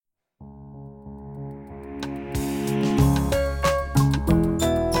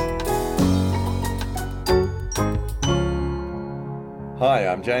Hi,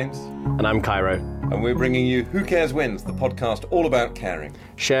 I'm James. And I'm Cairo. And we're bringing you Who Cares Wins, the podcast all about caring.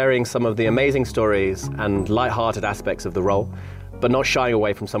 Sharing some of the amazing stories and light-hearted aspects of the role, but not shying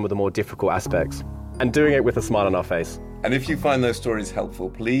away from some of the more difficult aspects. And doing it with a smile on our face. And if you find those stories helpful,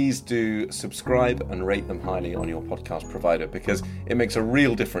 please do subscribe and rate them highly on your podcast provider, because it makes a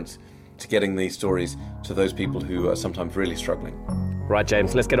real difference to getting these stories to those people who are sometimes really struggling. Right,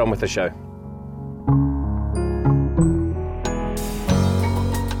 James, let's get on with the show.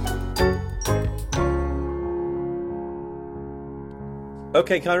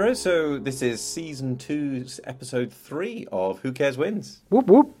 Okay, Cairo, so this is Season 2, Episode 3 of Who Cares Wins. Whoop,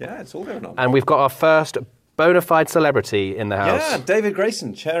 whoop. Yeah, it's all going on. And we've got our first bona fide celebrity in the house. Yeah, David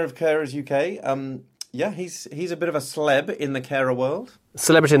Grayson, Chair of Carers UK. He's a bit of a celeb in the carer world.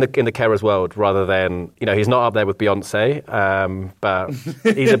 Celebrity in the carers world, rather than, he's not up there with Beyonce, but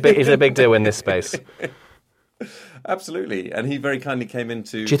he's a big deal in this space. Absolutely, and he very kindly came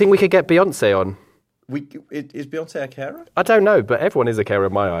into... Do you think we could get Beyonce on? Is Beyonce a carer? I don't know, but everyone is a carer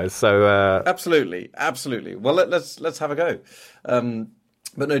in my eyes. So absolutely. Well, let's have a go.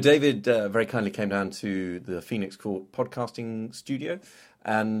 But no, David very kindly came down to the Phoenix Court podcasting studio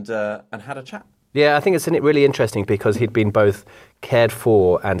and had a chat. Yeah, I think it's really interesting because he'd been both cared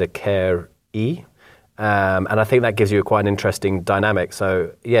for and a caree, and I think that gives you quite an interesting dynamic.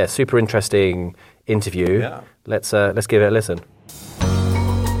 So yeah, super interesting interview. Yeah. Let's give it a listen.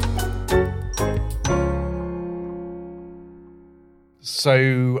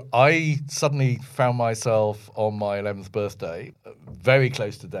 So I suddenly found myself on my 11th birthday, very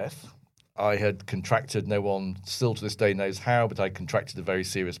close to death. I had contracted, no one still to this day knows how, but I contracted a very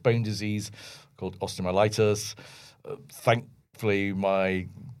serious bone disease called osteomyelitis. Thankfully, one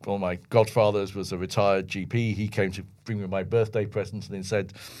of my godfathers was a retired GP. He came to bring me my birthday present and then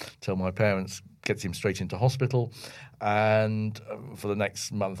said, tell my parents, gets him straight into hospital. And for the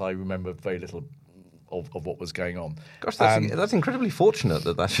next month, I remember very little of what was going on. Gosh, that's incredibly fortunate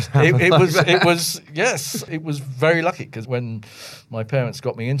that just happened. It was very lucky, because when my parents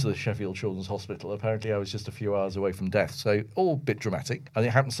got me into the Sheffield Children's Hospital, apparently I was just a few hours away from death. So all a bit dramatic, and it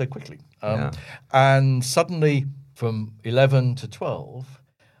happened so quickly. And suddenly, from 11 to 12,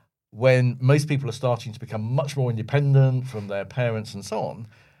 when most people are starting to become much more independent from their parents and so on,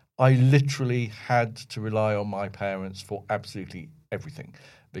 I literally had to rely on my parents for absolutely everything.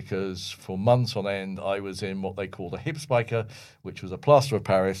 Because for months on end, I was in what they called a hip spiker, which was a plaster of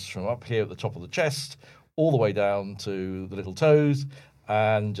Paris from up here at the top of the chest, all the way down to the little toes,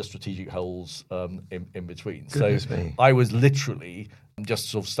 and just strategic holes in between. Goodness so me. I was literally just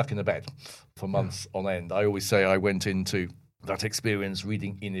sort of stuck in a bed for months on end. I always say I went into that experience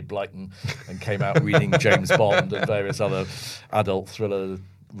reading Enid Blyton and came out reading James Bond and various other adult thriller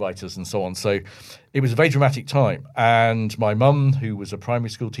writers and so on. So it was a very dramatic time. And my mum, who was a primary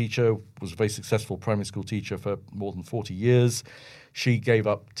school teacher, was a very successful primary school teacher for more than 40 years. She gave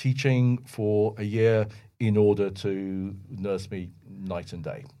up teaching for a year in order to nurse me night and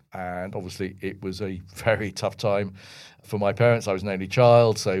day. And obviously it was a very tough time for my parents. I was an only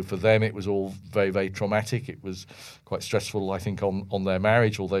child, so for them it was all very, very traumatic. It was quite stressful, I think, on their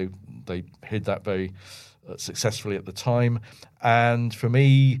marriage, although they hid that very successfully at the time. And for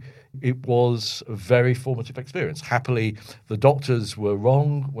me, it was a very formative experience. Happily, the doctors were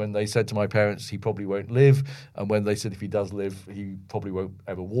wrong when they said to my parents he probably won't live, and when they said if he does live, he probably won't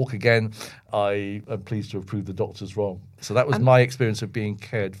ever walk again. I am pleased to have proved the doctors wrong. So that was my experience of being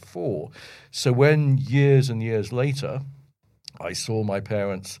cared for. So when years and years later, I saw my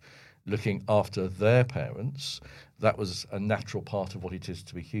parents looking after their parents, that was a natural part of what it is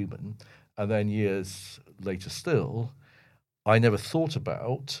to be human. And then years later still, I never thought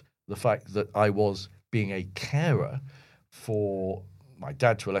about the fact that I was being a carer for my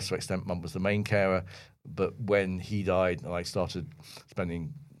dad. To a lesser extent, Mum was the main carer. But when he died and I started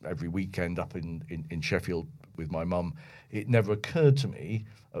spending every weekend up in Sheffield with my mum, it never occurred to me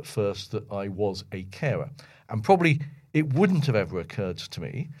at first that I was a carer. And probably it wouldn't have ever occurred to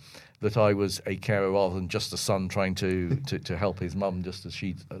me that I was a carer rather than just a son trying to help his mum just as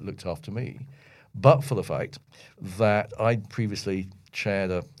she looked after me. But for the fact that I'd previously chaired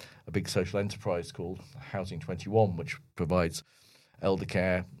a big social enterprise called Housing 21, which provides elder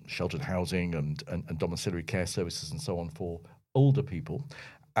care, sheltered housing and domiciliary care services and so on for older people.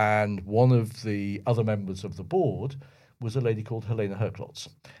 And one of the other members of the board was a lady called Helena Herklotz.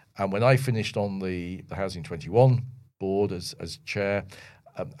 And when I finished on the Housing 21 board as chair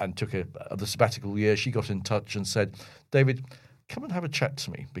and took the sabbatical year, she got in touch and said, David, come and have a chat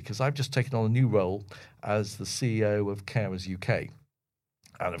to me, because I've just taken on a new role as the CEO of Carers UK.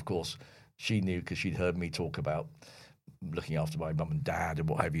 And of course, she knew, because she'd heard me talk about looking after my mum and dad and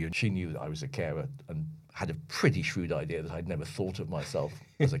what have you. And she knew that I was a carer and had a pretty shrewd idea that I'd never thought of myself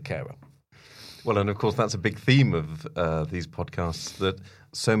as a carer. Well, and of course, that's a big theme of these podcasts, that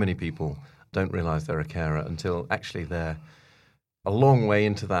so many people don't realise they're a carer until actually they're a long way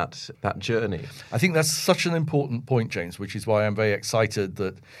into that journey. I think that's such an important point, James, which is why I'm very excited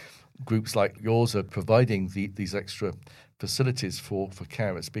that groups like yours are providing these extra facilities for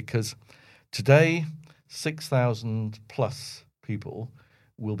carers, because today 6,000 plus people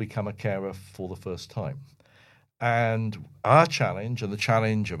will become a carer for the first time. And our challenge, and the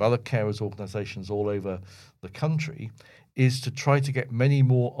challenge of other carers organisations all over the country, is to try to get many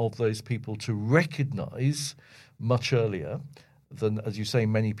more of those people to recognise much earlier than, as you say,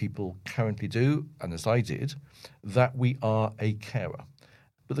 many people currently do, and as I did, that we are a carer.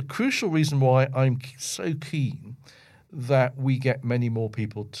 But the crucial reason why I'm so keen that we get many more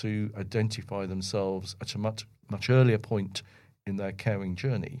people to identify themselves at a much earlier point in their caring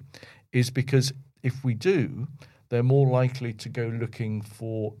journey is because if we do, they're more likely to go looking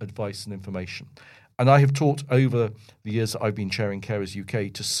for advice and information. And I have talked over the years that I've been chairing Carers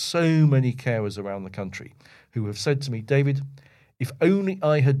UK to so many carers around the country who have said to me, David, if only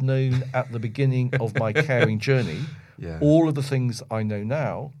I had known at the beginning of my caring journey all of the things I know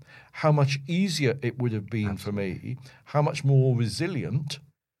now, how much easier it would have been for me, how much more resilient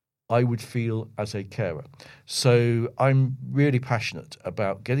I would feel as a carer. So I'm really passionate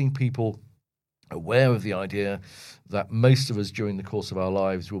about getting people aware of the idea that most of us during the course of our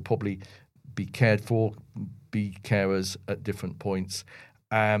lives will probably be cared for, be carers at different points.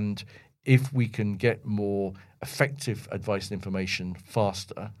 And if we can get more effective advice and information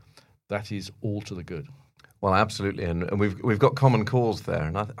faster, that is all to the good. Well, absolutely. And we've got common cause there.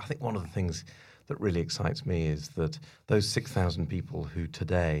 And I think one of the things that really excites me is that those 6,000 people who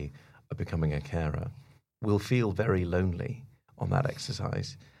today are becoming a carer will feel very lonely on that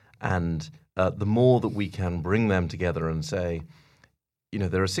exercise. And the more that we can bring them together and say, you know,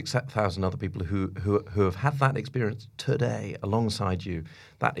 there are 6,000 other people who have had that experience today alongside you,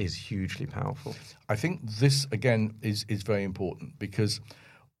 that is hugely powerful. I think this, again, is very important because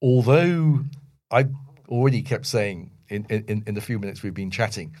although I already kept saying in the few minutes we've been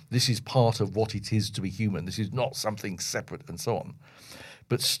chatting, this is part of what it is to be human. This is not something separate and so on.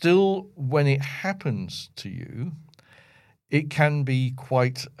 But still, when it happens to you, it can be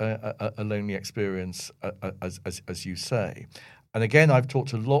quite a lonely experience, as you say. And again, I've talked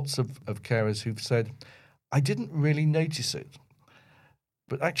to lots of carers who've said, I didn't really notice it.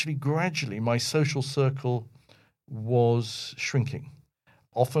 But actually, gradually, my social circle was shrinking,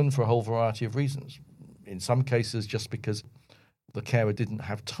 often for a whole variety of reasons. In some cases, just because the carer didn't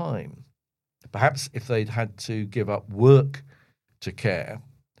have time. Perhaps if they'd had to give up work to care,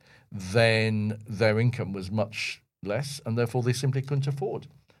 then their income was much less, and therefore they simply couldn't afford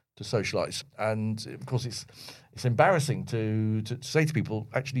to socialise. And of course, it's embarrassing to say to people,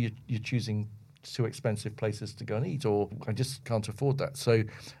 actually, you're choosing too expensive places to go and eat, or I just can't afford that. So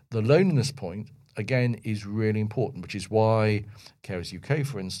the loneliness point, again, is really important, which is why Carers UK,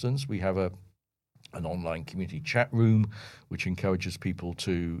 for instance, we have an online community chat room which encourages people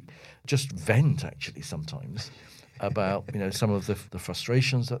to just vent, actually, sometimes about some of the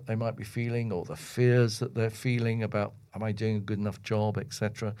frustrations that they might be feeling or the fears that they're feeling about, am I doing a good enough job,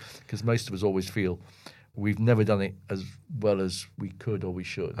 etc. Because most of us always feel we've never done it as well as we could or we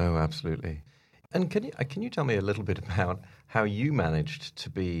should. Oh, absolutely. And can you tell me a little bit about how you managed to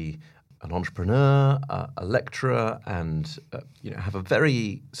be an entrepreneur, a lecturer, and have a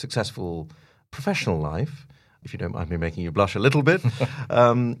very successful professional life, if you don't mind me making you blush a little bit,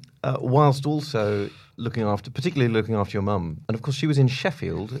 whilst also particularly looking after your mum. And of course, she was in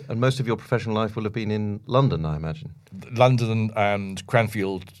Sheffield, and most of your professional life will have been in London, I imagine. London and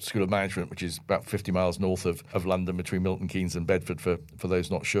Cranfield School of Management, which is about 50 miles north of London, between Milton Keynes and Bedford, for those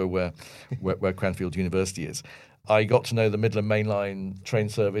not sure where Cranfield University is. I got to know the Midland Main Line train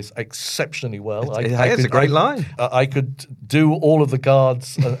service exceptionally well. It's a great line. I could do all of the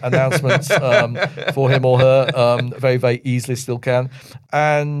guards' announcements for him or her very, very easily, still can.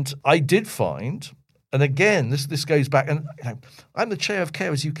 And I did find, and again, this goes back, and I'm the chair of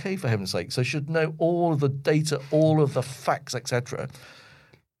Carers UK, for heaven's sake, so I should know all of the data, all of the facts, etc.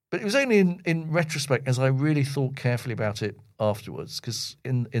 But it was only in retrospect, as I really thought carefully about it afterwards, because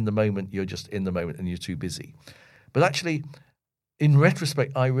in the moment, you're just in the moment and you're too busy. But actually, in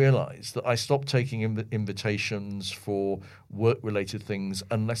retrospect, I realised that I stopped taking invitations for work-related things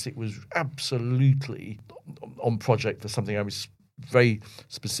unless it was absolutely on project for something I was very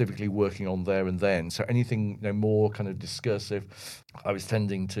specifically working on there and then. So anything more kind of discursive, I was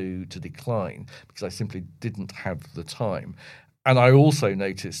tending to decline because I simply didn't have the time. And I also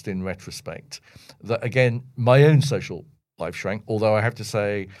noticed in retrospect that, again, my own social life shrank, although I have to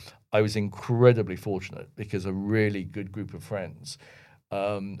say I was incredibly fortunate because a really good group of friends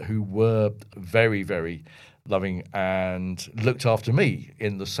who were very, very loving and looked after me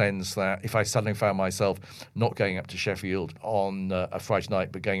in the sense that if I suddenly found myself not going up to Sheffield on a Friday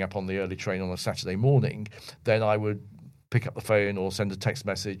night but going up on the early train on a Saturday morning, then I would pick up the phone or send a text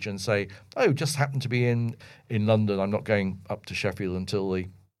message and say, oh, just happened to be in London. I'm not going up to Sheffield until the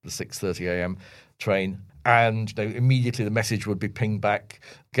 6:30 a.m. train. And immediately the message would be pinged back,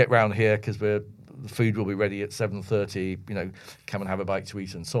 get round here because the food will be ready at 7:30, come and have a bite to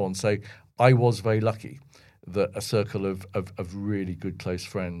eat and so on. So I was very lucky that a circle of really good close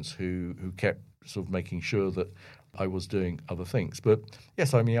friends who kept sort of making sure that I was doing other things. But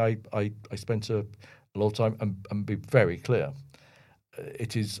yes, I mean, I spent a lot of time, and be very clear,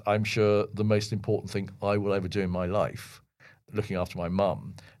 it is, I'm sure, the most important thing I will ever do in my life, looking after my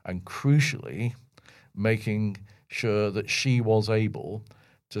mum, and crucially, making sure that she was able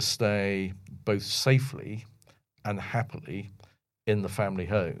to stay both safely and happily in the family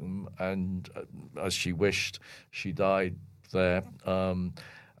home, and as she wished, she died there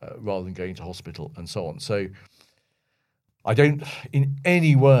rather than going to hospital and so on. So I don't in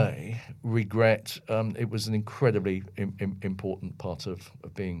any way regret. It was an incredibly important part of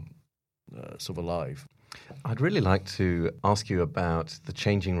being sort of alive. I'd really like to ask you about the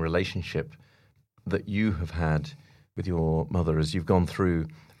changing relationship that you have had with your mother as you've gone through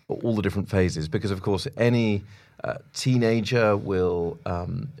all the different phases, because of course any teenager will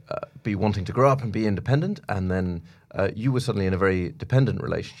be wanting to grow up and be independent, and then you were suddenly in a very dependent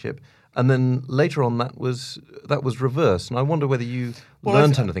relationship, and then later on that was reversed. And I wonder whether you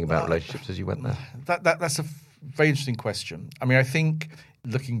learned anything about relationships as you went there. That's a very interesting question. I mean, I think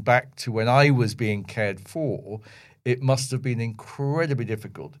looking back to when I was being cared for, it must have been incredibly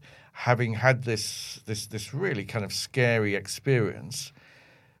difficult, having had this really kind of scary experience,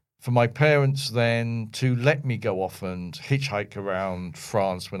 for my parents then to let me go off and hitchhike around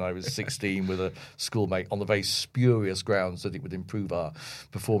France when I was 16 with a schoolmate on the very spurious grounds that it would improve our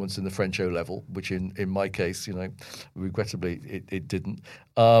performance in the French O-level, which in my case, regrettably, it didn't.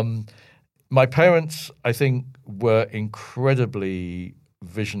 My parents, I think, were incredibly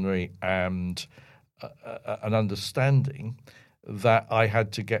visionary and understanding that I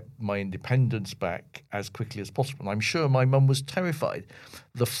had to get my independence back as quickly as possible. And I'm sure my mum was terrified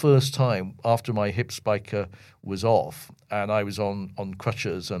the first time after my hip spiker was off and I was on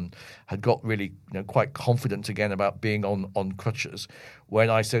crutches and had got really quite confident again about being on crutches,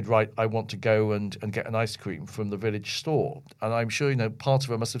 when I said, right, I want to go and get an ice cream from the village store. And I'm sure part of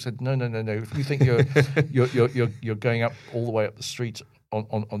her must have said, no. If you think you're going up all the way up the street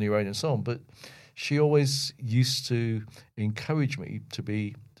on your own and so on. But she always used to encourage me to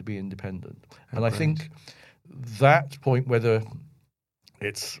be independent. And I think that point, whether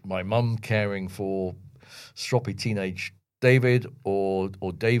it's my mum caring for stroppy teenage David or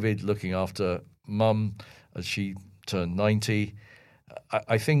David looking after mum as she turned 90,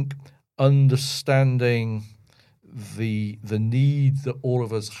 I think understanding the need that all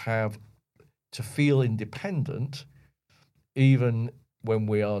of us have to feel independent even when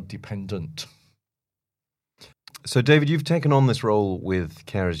we are dependent. So, David, you've taken on this role with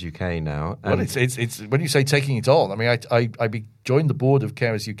Carers UK now. Well, it's when you say taking it on, I mean, I joined the board of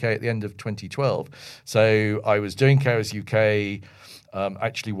Carers UK at the end of 2012. So I was doing Carers UK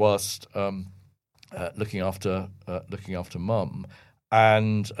actually whilst looking after mum.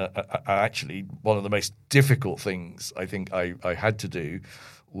 And actually, one of the most difficult things I think I had to do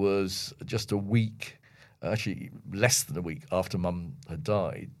was just a week, actually less than a week after mum had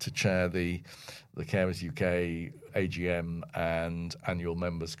died, to chair the Carers UK AGM and annual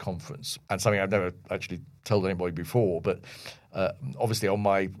members conference. And something I've never actually told anybody before, but obviously on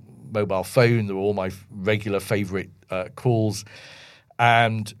my mobile phone there were all my regular favourite calls.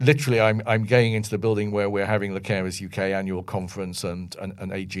 And literally, I'm going into the building where we're having the Carers UK annual conference and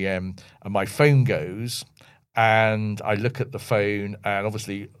AGM, and my phone goes, and I look at the phone, and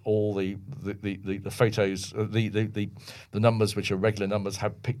obviously all the photos, the numbers, which are regular numbers,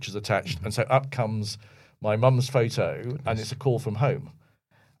 have pictures attached, and so up comes my mum's photo, and it's a call from home,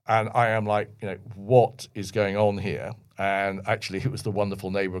 and I am like, what is going on here? And actually, it was the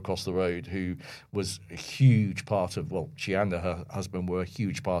wonderful neighbour across the road who was a huge part of, well, she and her husband were a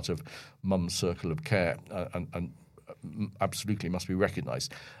huge part of mum's circle of care, and absolutely must be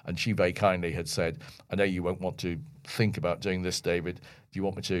recognised. And she very kindly had said, I know you won't want to think about doing this, David. Do you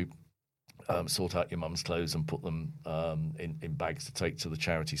want me to sort out your mum's clothes and put them in bags to take to the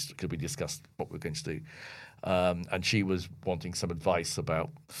charities? Because we discussed what we're going to do. And she was wanting some advice about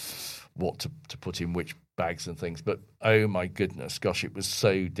what to put in which bags and things. But oh my goodness, gosh, it was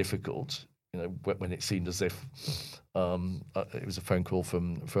so difficult. When it seemed as if it was a phone call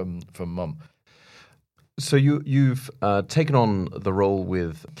from mum. So you've taken on the role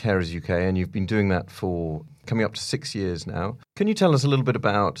with Carers UK, and you've been doing that for coming up to 6 years now. Can you tell us a little bit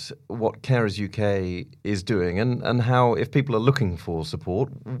about what Carers UK is doing and how, if people are looking for support,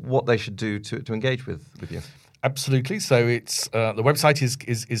 what they should do to engage with you? Absolutely. So it's the website is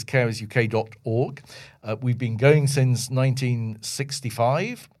carersuk.org. We've been going since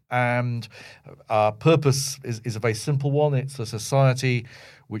 1965. And our purpose is a very simple one. It's a society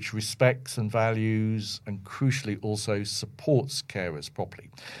which respects and values and crucially also supports carers properly.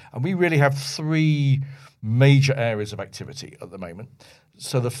 And we really have three major areas of activity at the moment.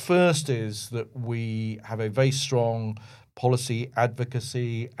 So the first is that we have a very strong policy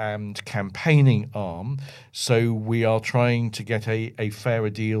advocacy and campaigning arm. So we are trying to get a fairer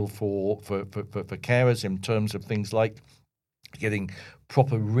deal for carers in terms of things like getting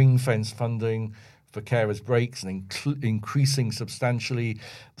proper ring-fence funding for carers' breaks and increasing substantially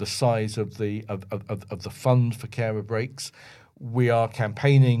the size of the fund for carer breaks. We are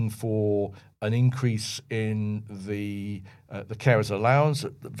campaigning for an increase in the carers' allowance,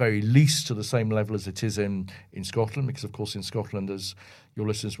 at the very least to the same level as it is in Scotland, because of course in Scotland, as your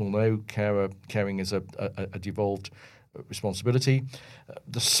listeners will know, caring is a devolved responsibility.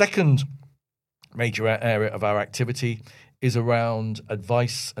 The second major area of our activity is around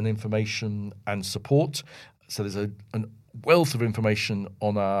advice and information and support. So there's a wealth of information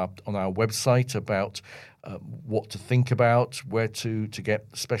on our website about what to think about, where to get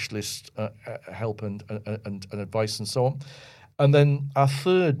specialist help and advice and so on. And then our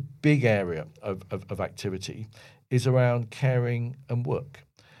third big area of activity is around caring and work,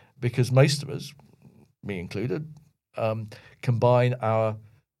 because most of us, me included, combine our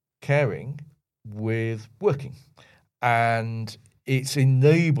caring with working. And it's in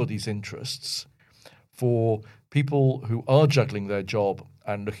nobody's interests for people who are juggling their job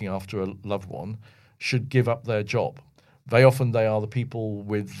and looking after a loved one should give up their job. Very often they are the people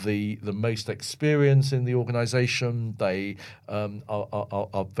with the most experience in the organisation. They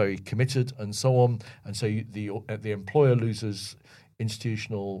are very committed and so on. And so the employer loses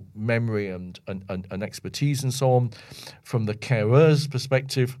institutional memory and expertise and so on. From the carer's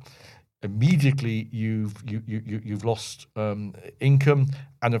perspective, immediately you've lost income,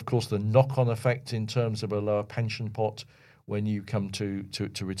 and of course the knock-on effect in terms of a lower pension pot when you come to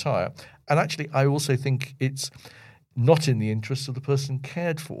retire. And actually, I also think it's not in the interest of the person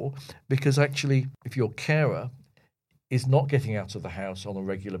cared for, because actually, if your carer is not getting out of the house on a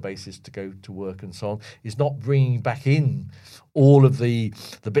regular basis to go to work and so on, is not bringing back in all of the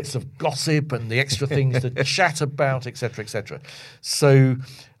bits of gossip and the extra things to chat about, etc., etc. So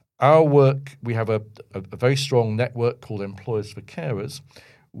our work, we have a very strong network called Employers for Carers,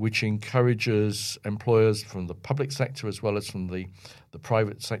 which encourages employers from the public sector as well as from the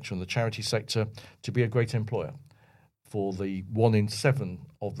private sector and the charity sector to be a great employer for the 1 in 7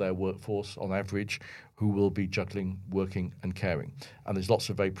 of their workforce on average who will be juggling working and caring. And there's lots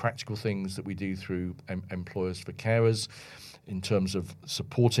of very practical things that we do through Employers for Carers in terms of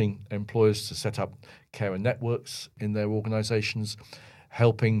supporting employers to set up carer networks in their organisations,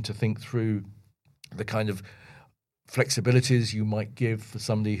 helping to think through the kind of flexibilities you might give for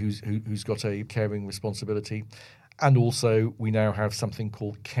somebody who's got a caring responsibility. And also we now have something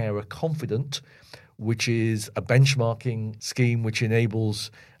called Carer Confident, which is a benchmarking scheme which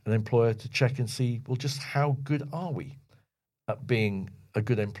enables an employer to check and see, well, just how good are we at being a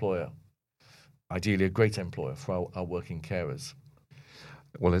good employer, ideally a great employer for our working carers.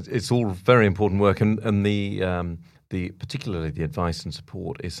 Well, it's all very important work, and particularly the advice and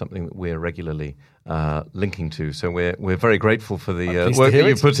support is something that we're regularly linking to. So we're very grateful for the work that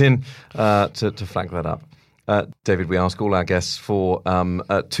you put in to flag that up. David, we ask all our guests for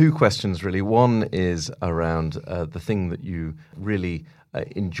 2 questions, really. One is around the thing that you really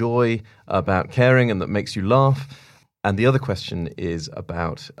enjoy about caring and that makes you laugh. And the other question is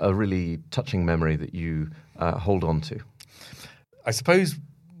about a really touching memory that you hold on to. I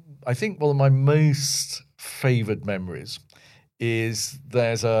think one of my most favoured memories is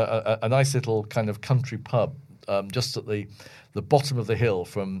there's a nice little kind of country pub just at the bottom of the hill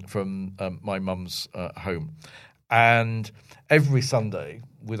from my mum's home. And every Sunday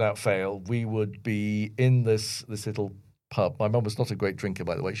without fail, we would be in this little pub. My mum was not a great drinker,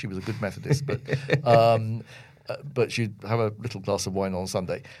 by the way. She was a good Methodist, but she'd have a little glass of wine on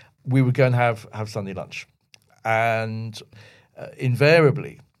Sunday. We would go and have Sunday lunch. And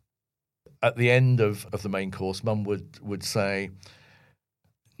invariably, at the end of the main course, Mum would say,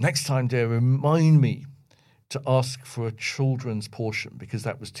 "Next time, dear, remind me to ask for a children's portion because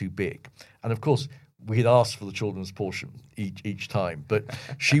that was too big." And of course, we had asked for the children's portion each time. But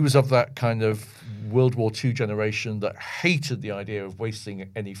she was of that kind of World War II generation that hated the idea of wasting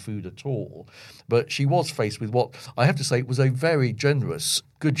any food at all. But she was faced with what, I have to say, was a very generous,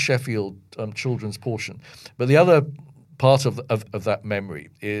 good Sheffield children's portion. But the other part of that memory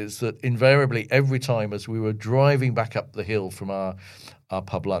is that invariably every time as we were driving back up the hill from our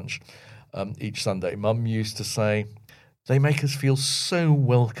pub lunch each Sunday, Mum used to say, "They make us feel so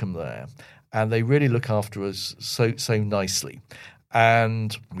welcome there. And they really look after us so nicely."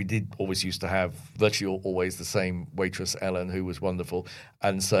 And we did always used to have virtually always the same waitress, Ellen, who was wonderful.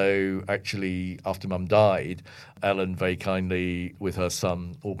 And so actually, after Mum died, Ellen very kindly, with her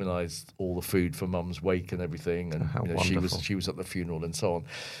son, organised all the food for Mum's wake and everything. And she was at the funeral and so on.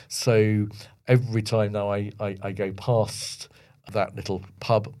 So every time now I go past that little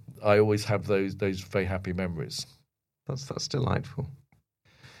pub, I always have those very happy memories. That's delightful.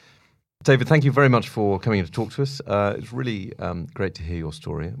 David, thank you very much for coming in to talk to us. It's really great to hear your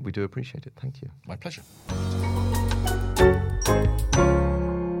story. We do appreciate it. Thank you. My pleasure.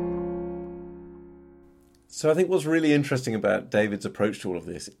 So I think what's really interesting about David's approach to all of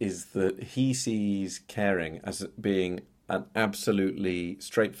this is that he sees caring as being an absolutely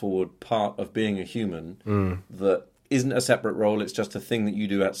straightforward part of being a human that isn't a separate role. It's just a thing that you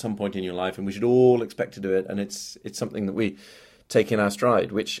do at some point in your life, and we should all expect to do it. And it's something that we take in our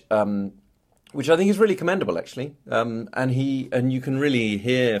stride, which I think is really commendable, actually. And you can really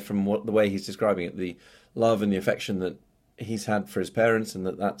hear from the way he's describing it, the love and the affection that he's had for his parents, and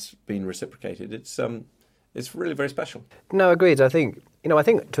that's been reciprocated. It's really very special. No, agreed. I think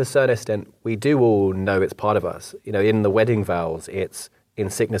to a certain extent we do all know it's part of us. In the wedding vows, it's in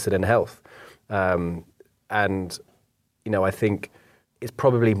sickness and in health, and I think it's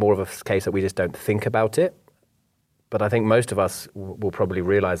probably more of a case that we just don't think about it. But I think most of us will probably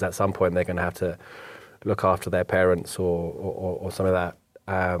realise at some point they're going to have to look after their parents or some of that.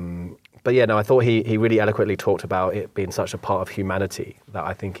 But yeah, no, I thought he really eloquently talked about it being such a part of humanity that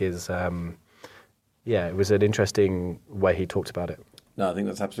I think is, it was an interesting way he talked about it. No, I think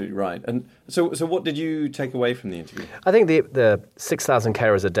that's absolutely right. And so what did you take away from the interview? I think the 6,000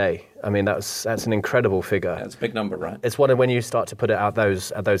 carers a day. I mean, that's an incredible figure. That's a big number, right? It's one of when you start to put it at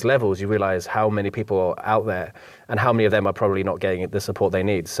those levels, you realise how many people are out there and how many of them are probably not getting the support they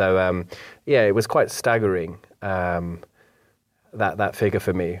need. So, it was quite staggering, that figure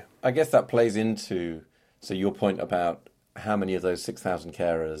for me. I guess that plays into your point about how many of those 6,000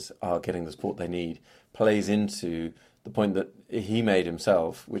 carers are getting the support they need, plays into the point that he made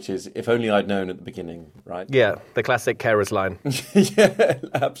himself, which is, if only I'd known at the beginning, right? Yeah, the classic carers line. Yeah,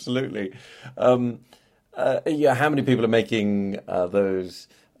 absolutely. How many people are making those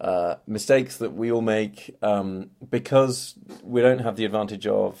mistakes that we all make because we don't have the advantage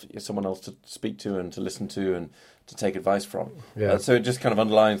of someone else to speak to and to listen to and to take advice from. Yeah. So it just kind of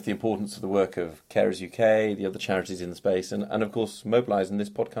underlines the importance of the work of Carers UK, the other charities in the space, and of course Mobilise in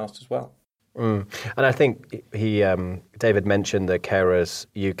this podcast as well. And I think David mentioned the Carers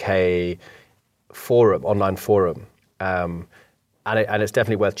UK forum, online forum, and it's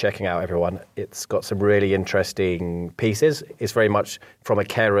definitely worth checking out, everyone. It's got some really interesting pieces. It's very much from a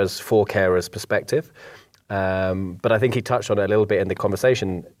carers for carers perspective. But I think he touched on it a little bit in the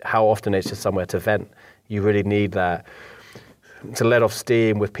conversation, how often it's just somewhere to vent. You really need that to let off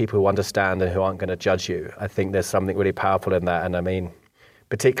steam with people who understand and who aren't going to judge you. I think there's something really powerful in that. And I mean,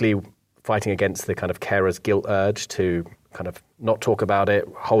 particularly fighting against the kind of carer's guilt urge to kind of not talk about it,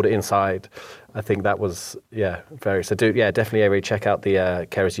 hold it inside. I think that was, definitely check out the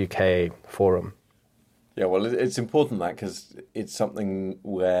Carers UK forum. Yeah, well, it's important because it's something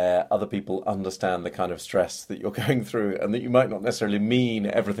where other people understand the kind of stress that you're going through and that you might not necessarily mean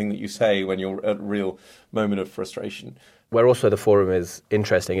everything that you say when you're at a real moment of frustration. Where also the forum is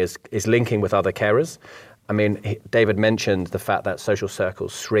interesting is linking with other carers. I mean, David mentioned the fact that social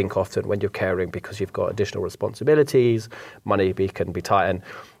circles shrink often when you're caring because you've got additional responsibilities, money can be tight. And,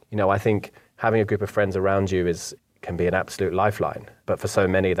 I think having a group of friends around you can be an absolute lifeline. But for so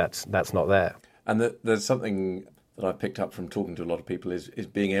many, that's not there. And there's something that I've picked up from talking to a lot of people is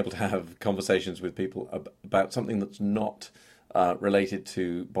being able to have conversations with people about something that's not related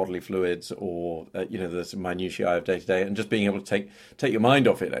to bodily fluids or the minutiae of day to day, and just being able to take your mind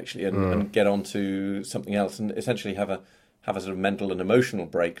off it actually and get onto something else, and essentially have a sort of mental and emotional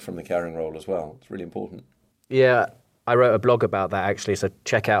break from the caring role as well. It's really important. Yeah, I wrote a blog about that actually, so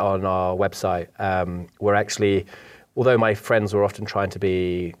check out on our website. We're actually, although my friends were often trying to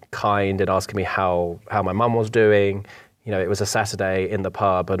be kind and asking me how my mum was doing, it was a Saturday in the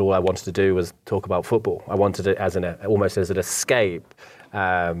pub, and all I wanted to do was talk about football. I wanted it almost as an escape,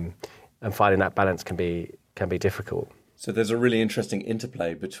 and finding that balance can be difficult. So there's a really interesting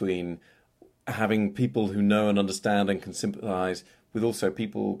interplay between having people who know and understand and can sympathise with also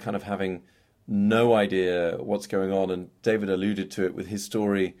people kind of having no idea what's going on. And David alluded to it with his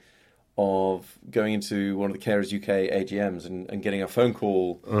story of going into one of the Carers UK AGMs and getting a phone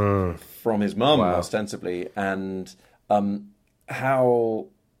call from his mum, ostensibly, and how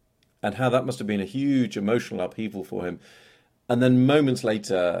that must have been a huge emotional upheaval for him. And then moments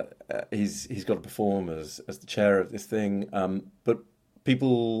later, he's got to perform as the chair of this thing. But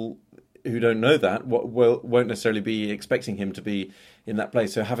people who don't know that won't necessarily be expecting him to be in that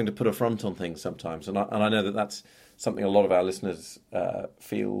place. So having to put a front on things sometimes. And I know that that's something a lot of our listeners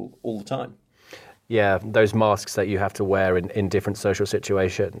feel all the time. Yeah, those masks that you have to wear in different social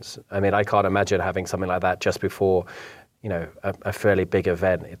situations. I mean, I can't imagine having something like that just before, a fairly big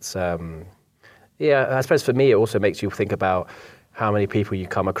event. It's, I suppose for me, it also makes you think about how many people you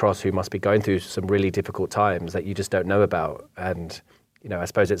come across who must be going through some really difficult times that you just don't know about. And, I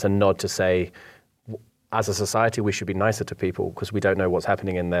suppose it's a nod to say, as a society, we should be nicer to people because we don't know what's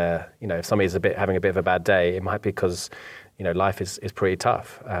happening in there. If somebody's having a bit of a bad day, it might be because, life is pretty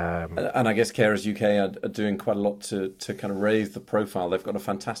tough. And I guess Carers UK are doing quite a lot to kind of raise the profile. They've got a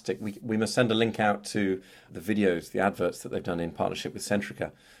fantastic... We must send a link out to the videos, the adverts that they've done in partnership with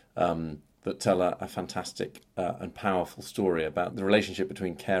Centrica that tell a fantastic and powerful story about the relationship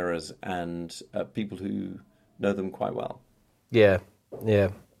between carers and people who know them quite well. Yeah.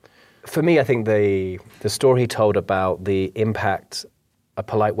 For me, I think the story he told about the impact a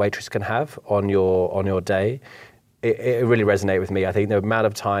polite waitress can have on your day, it really resonated with me. I think the amount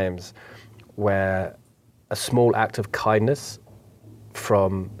of times where a small act of kindness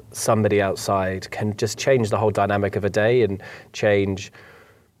from somebody outside can just change the whole dynamic of a day and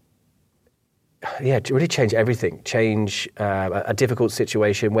really change everything. Change a difficult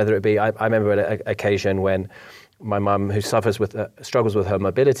situation, whether it be, I remember an occasion when my mum, who struggles with her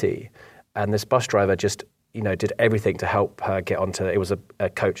mobility, and this bus driver just, did everything to help her get onto, it was a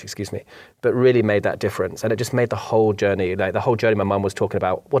coach, but really made that difference. And it just made the whole journey, my mum was talking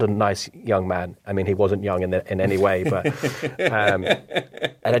about, what a nice young man. I mean, he wasn't young in any way, but, and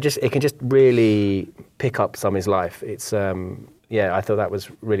it can just really pick up somebody's life. It's, I thought that was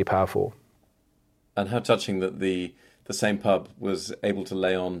really powerful. And how touching that the same pub was able to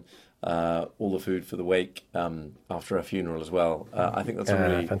lay on all the food for the wake after a funeral as well. I think that's a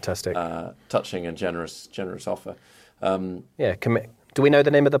really fantastic, touching and generous offer. Do we know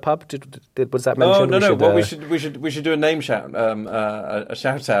the name of the pub? Was that mentioned? Oh no. Well, we should do a name shout, a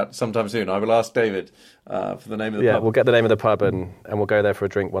shout out sometime soon. I will ask David for the name of the pub. Yeah, we'll get the name of the pub and we'll go there for a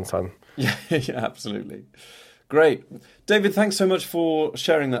drink one time. Yeah, absolutely. Great. David, thanks so much for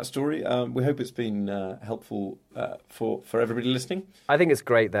sharing that story. We hope it's been helpful for everybody listening. I think it's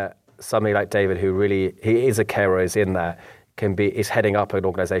great that somebody like David, who really, he is a carer, is in there, is heading up an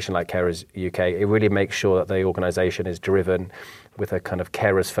organisation like Carers UK. It really makes sure that the organisation is driven with a kind of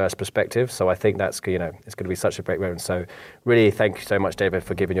carers first perspective. So I think that's, it's going to be such a great moment. So really thank you so much, David,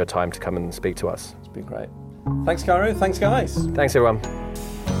 for giving your time to come and speak to us. It's been great. Thanks, Caro. Thanks, guys. Thanks, everyone.